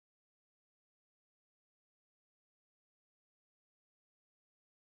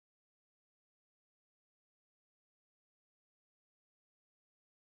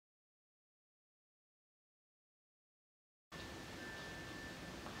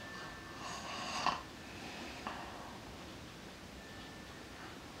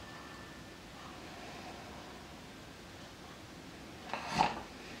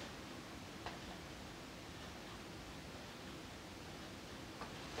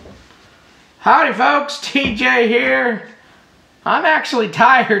Howdy folks, TJ here. I'm actually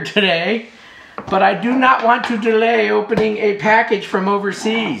tired today, but I do not want to delay opening a package from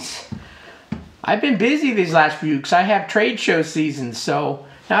overseas. I've been busy these last few weeks. I have trade show season, so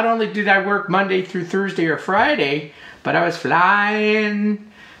not only did I work Monday through Thursday or Friday, but I was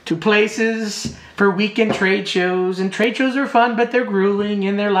flying to places for weekend trade shows, and trade shows are fun, but they're grueling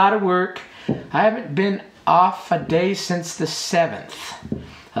and they're a lot of work. I haven't been off a day since the 7th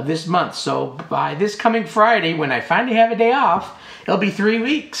of this month, so by this coming Friday, when I finally have a day off, it'll be 3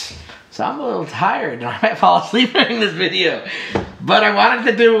 weeks. So I'm a little tired and I might fall asleep during this video. But I wanted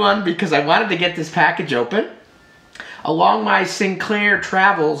to do one because I wanted to get this package open. Along my Sinclair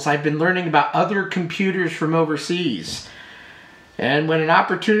travels, I've been learning about other computers from overseas. And when an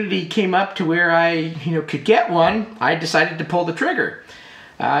opportunity came up to where I could get one, I decided to pull the trigger.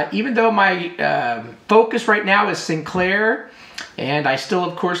 Even though my focus right now is Sinclair, and I still,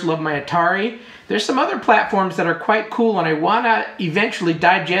 of course, love my Atari, there's some other platforms that are quite cool, and I want to eventually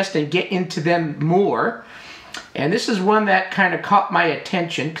digest and get into them more. And this is one that kind of caught my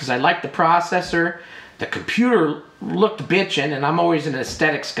attention because I like the processor. The computer looked bitchin', and I'm always an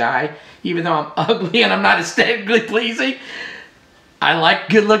aesthetics guy. Even though I'm ugly and I'm not aesthetically pleasing, I like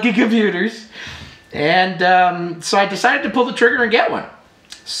good-looking computers. And so I decided to pull the trigger and get one.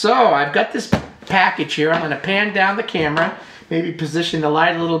 So I've got this package here. I'm going to pan down the camera, maybe position the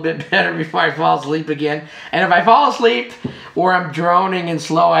light a little bit better before I fall asleep again. And if I fall asleep or I'm droning and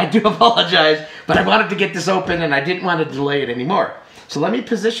slow, I do apologize. But I wanted to get this open and I didn't want to delay it anymore. So let me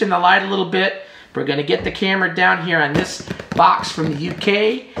position the light a little bit. We're going to get the camera down here on this box from the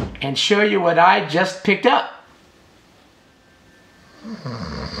UK and show you what I just picked up.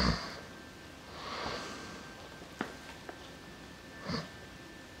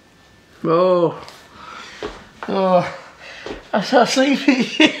 Oh, I'm so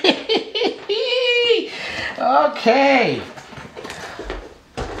sleepy. Okay.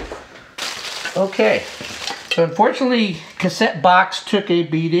 So unfortunately, cassette box took a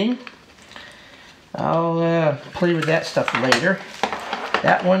beating. I'll play with that stuff later.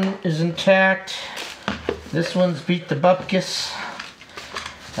 That one is intact. This one's beat the bupkis.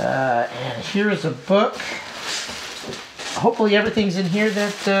 And here is a book. Hopefully everything's in here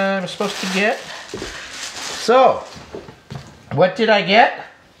that I'm supposed to get. So, what did I get?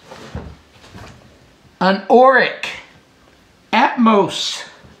 An Oric Atmos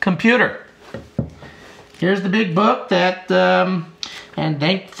computer. Here's the big book that, and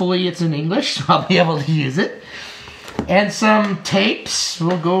thankfully it's in English, so I'll be able to use it. And some tapes.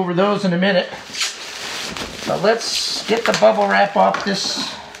 We'll go over those in a minute. But let's get the bubble wrap off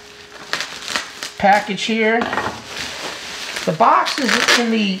this package here. The box isn't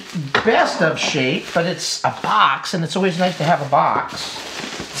in the best of shape, but it's a box, and it's always nice to have a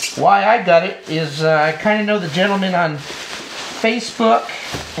box. Why I got it is I kind of know the gentleman on Facebook,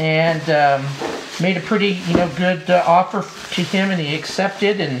 and made a pretty, good offer to him, and he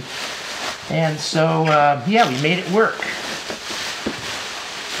accepted, and so yeah, we made it work.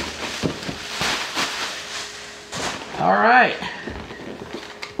 All right.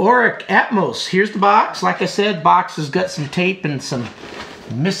 Oric Atmos. Here's the box. Like I said, box has got some tape and some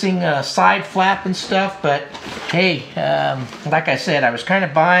missing side flap and stuff, but hey, like I said, I was kind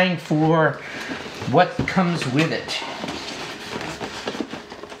of buying for what comes with it.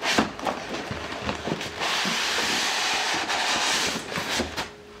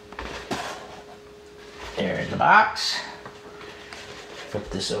 There's the box.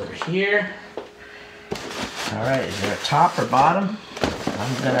 Put this over here. All right, is there a top or bottom?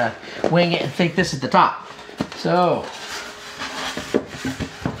 I'm gonna wing it and think this is the top. So,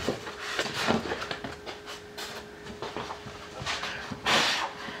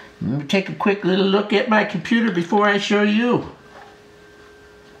 let me take a quick little look at my computer before I show you.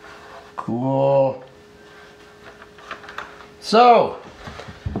 Cool. So,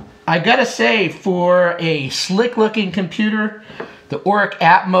 I gotta say, for a slick looking computer, the Oric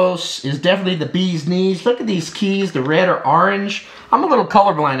Atmos is definitely the bee's knees. Look at these keys, the red or orange. I'm a little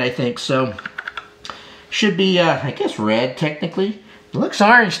colorblind, I think, so should be, I guess, red, technically. It looks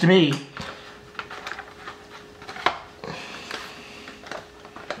orange to me.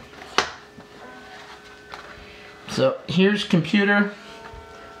 So here's computer,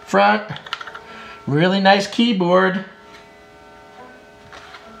 front, really nice keyboard.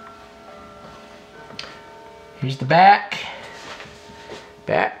 Here's the back.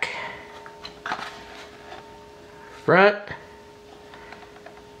 Back, front,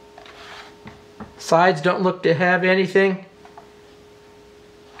 sides don't look to have anything,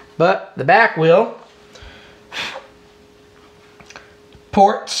 but the back will.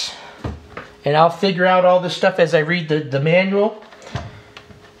 Ports, and I'll figure out all this stuff as I read the manual.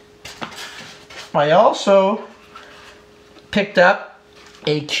 I also picked up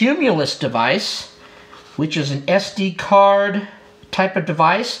a Cumulus device, which is an SD card type of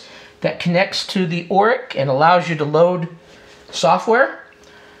device that connects to the Oric and allows you to load software.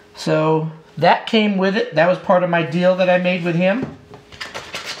 So that came with it. That was part of my deal that I made with him.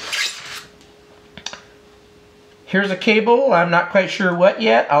 Here's a cable. I'm not quite sure what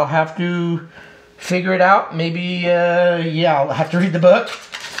yet. I'll have to figure it out. Maybe, yeah, I'll have to read the book.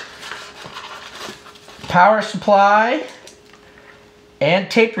 Power supply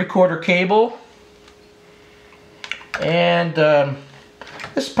and tape recorder cable. And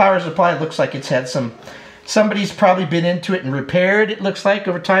this power supply looks like it's had somebody's probably been into it and repaired. It looks like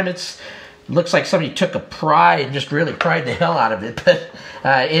over time it looks like somebody took a pry and just really pried the hell out of it. But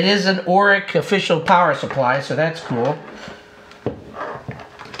it is an Oric official power supply, so that's cool.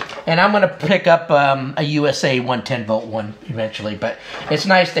 And I'm going to pick up a USA 110 volt one eventually, but it's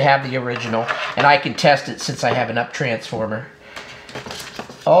nice to have the original, and I can test it since I have an up transformer.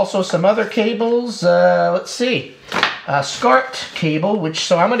 Also some other cables, let's see, SCART cable,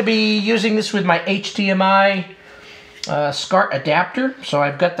 so I'm going to be using this with my HDMI SCART adapter, so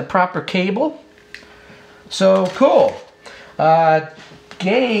I've got the proper cable. So cool.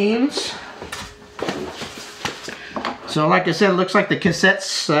 Games. So like I said, it looks like the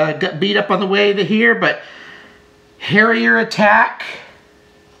cassettes got beat up on the way to here, but Harrier Attack,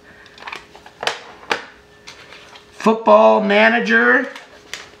 Football Manager,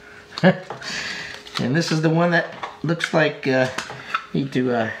 and this is the one that looks like need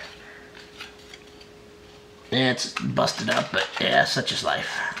to yeah, it's busted up, but yeah, such is life.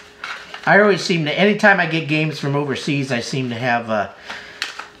 I always seem to, anytime I get games from overseas, I seem to have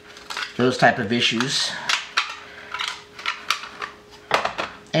those type of issues.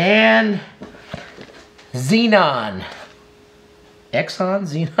 And Xenon.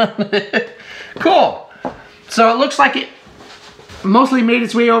 Xenon? Cool. So it looks like it mostly made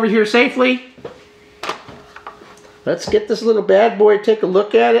its way over here safely. Let's get this little bad boy, take a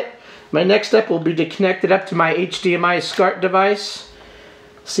look at it. My next step will be to connect it up to my HDMI SCART device.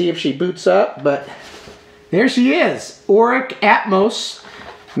 See if she boots up, but there she is. Oric Atmos.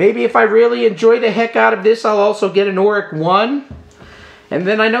 Maybe if I really enjoy the heck out of this, I'll also get an Oric 1. And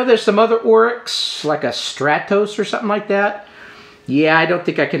then I know there's some other Orics, like a Stratos or something like that. Yeah, I don't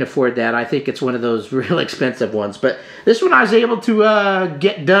think I can afford that. I think it's one of those real expensive ones. But this one I was able to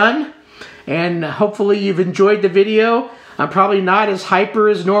get done. And hopefully you've enjoyed the video. I'm probably not as hyper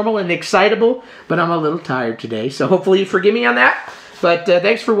as normal and excitable, but I'm a little tired today. So hopefully you forgive me on that. But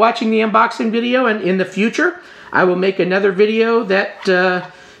thanks for watching the unboxing video. And in the future, I will make another video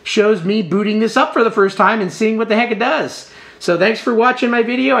that shows me booting this up for the first time and seeing what the heck it does. So thanks for watching my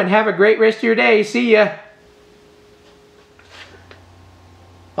video and have a great rest of your day. See ya.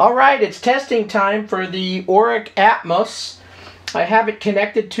 Alright, it's testing time for the Oric Atmos. I have it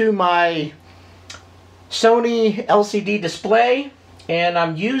connected to my Sony LCD display, and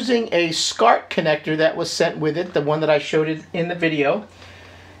I'm using a SCART connector that was sent with it, the one that I showed it in the video.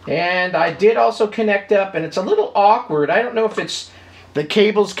 And I did also connect up, and it's a little awkward. I don't know if it's the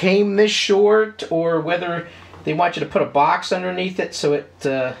cables came this short or whether they want you to put a box underneath it so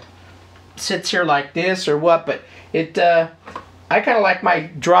it sits here like this or what, but it I kind of like my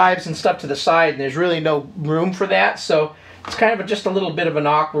drives and stuff to the side, and there's really no room for that, so it's kind of just a little bit of an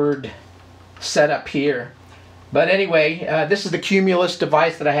awkward setup here. But anyway, this is the Cumulus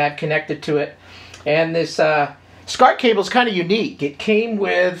device that I had connected to it, and this SCART cable is kind of unique. It came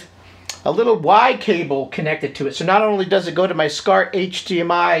with a little Y cable connected to it, so not only does it go to my SCART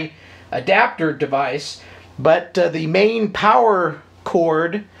HDMI adapter device, but the main power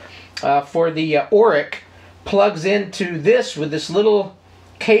cord for the Oric plugs into this with this little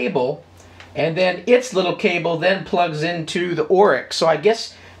cable, and then its little cable then plugs into the Oric. So I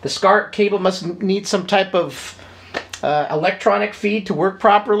guess the SCART cable must need some type of electronic feed to work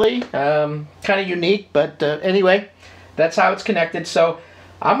properly. Kind of unique, but anyway, that's how it's connected. So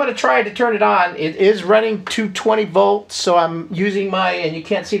I'm going to try to turn it on. It is running 220 volts, so I'm using my, and you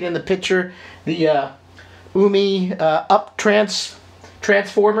can't see it in the picture, the UMI up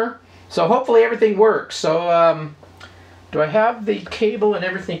transformer. So hopefully everything works. So do I have the cable and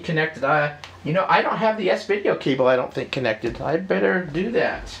everything connected? You know, I don't have the S-Video cable, I don't think, connected. I'd better do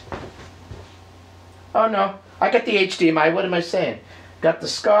that. Oh no, I got the HDMI, what am I saying? Got the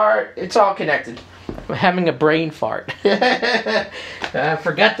SCART, it's all connected. I'm having a brain fart. I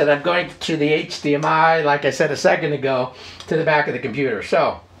forgot that I'm going to the HDMI, like I said a second ago, to the back of the computer.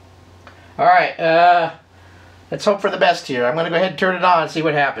 So, alright, let's hope for the best here. I'm going to go ahead and turn it on and see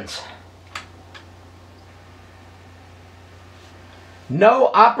what happens.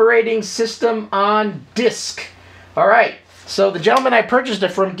 No operating system on disk. All right, so the gentleman I purchased it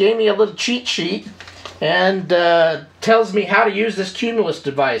from gave me a little cheat sheet and tells me how to use this Cumulus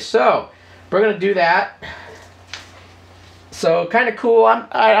device. So we're going to do that. So kind of cool.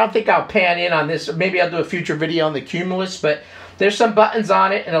 I don't think I'll pan in on this. Maybe I'll do a future video on the Cumulus, but there's some buttons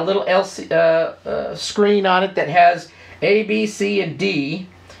on it and a little screen on it that has A, B, C, and D.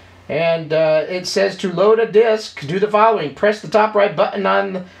 And it says to load a disk, do the following. Press the top right button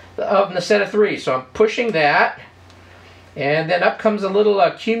on the set of 3. So I'm pushing that. And then up comes a little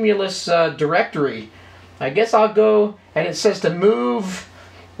Cumulus directory. I guess I'll go, and it says to move.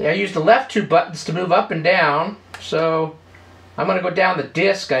 I use the left 2 buttons to move up and down. So I'm going to go down the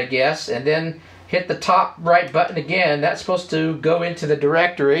disk, I guess, and then hit the top right button again. That's supposed to go into the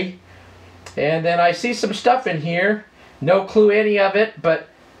directory. And then I see some stuff in here. No clue any of it, but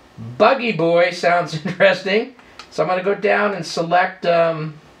Buggy Boy sounds interesting. So I'm going to go down and select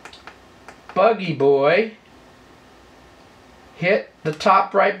Buggy Boy. Hit the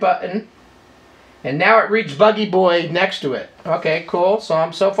top right button. And now it reads Buggy Boy next to it. Okay, cool.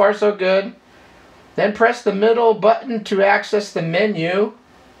 So far so good. Then press the middle button to access the menu.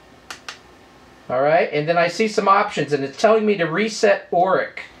 Alright, and then I see some options, and it's telling me to reset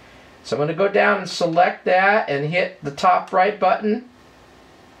Oric. So I'm going to go down and select that and hit the top right button.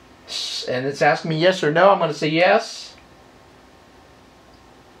 And it's asking me yes or no. I'm going to say yes.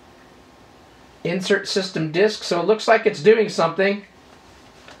 Insert system disk. So it looks like it's doing something.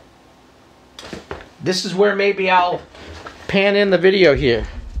 This is where maybe I'll pan in the video here.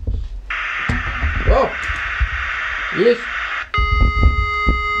 Whoa. Yes.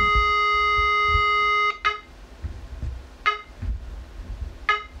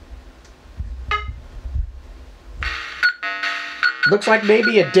 Looks like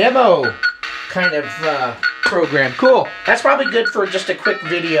maybe a demo kind of program. Cool. That's probably good for just a quick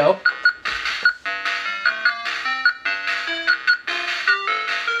video.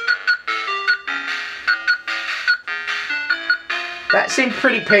 That seemed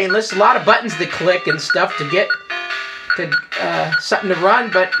pretty painless. A lot of buttons to click and stuff to get to something to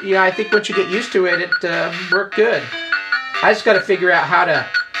run, but you know, I think once you get used to it, it worked good. I just got to figure out how to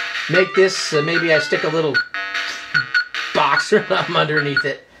make this. Maybe I stick a little box or something underneath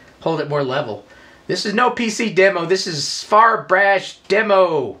it, hold it more level. This is no PC demo. This is Far Brash demo.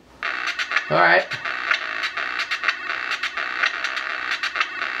 All right.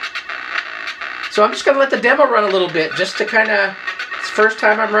 So I'm just going to let the demo run a little bit, just to kind of. It's the first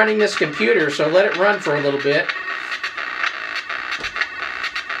time I'm running this computer, so let it run for a little bit.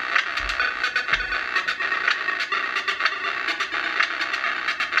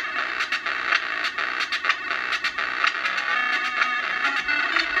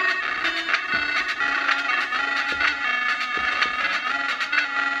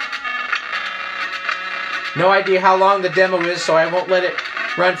 No idea how long the demo is, so I won't let it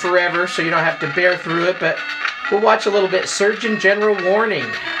run forever, so you don't have to bear through it, but we'll watch a little bit. Surgeon General warning.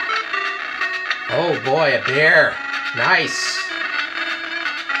 Oh boy, a bear. Nice.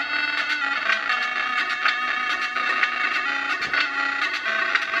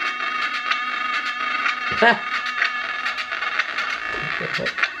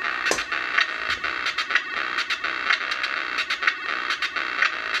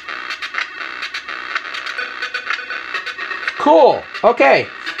 Cool. Okay.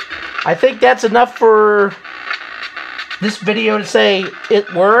 I think that's enough for this video to say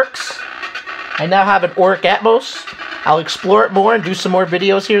it works. I now have an Oric Atmos. I'll explore it more and do some more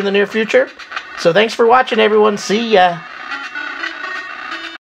videos here in the near future. So thanks for watching, everyone. See ya.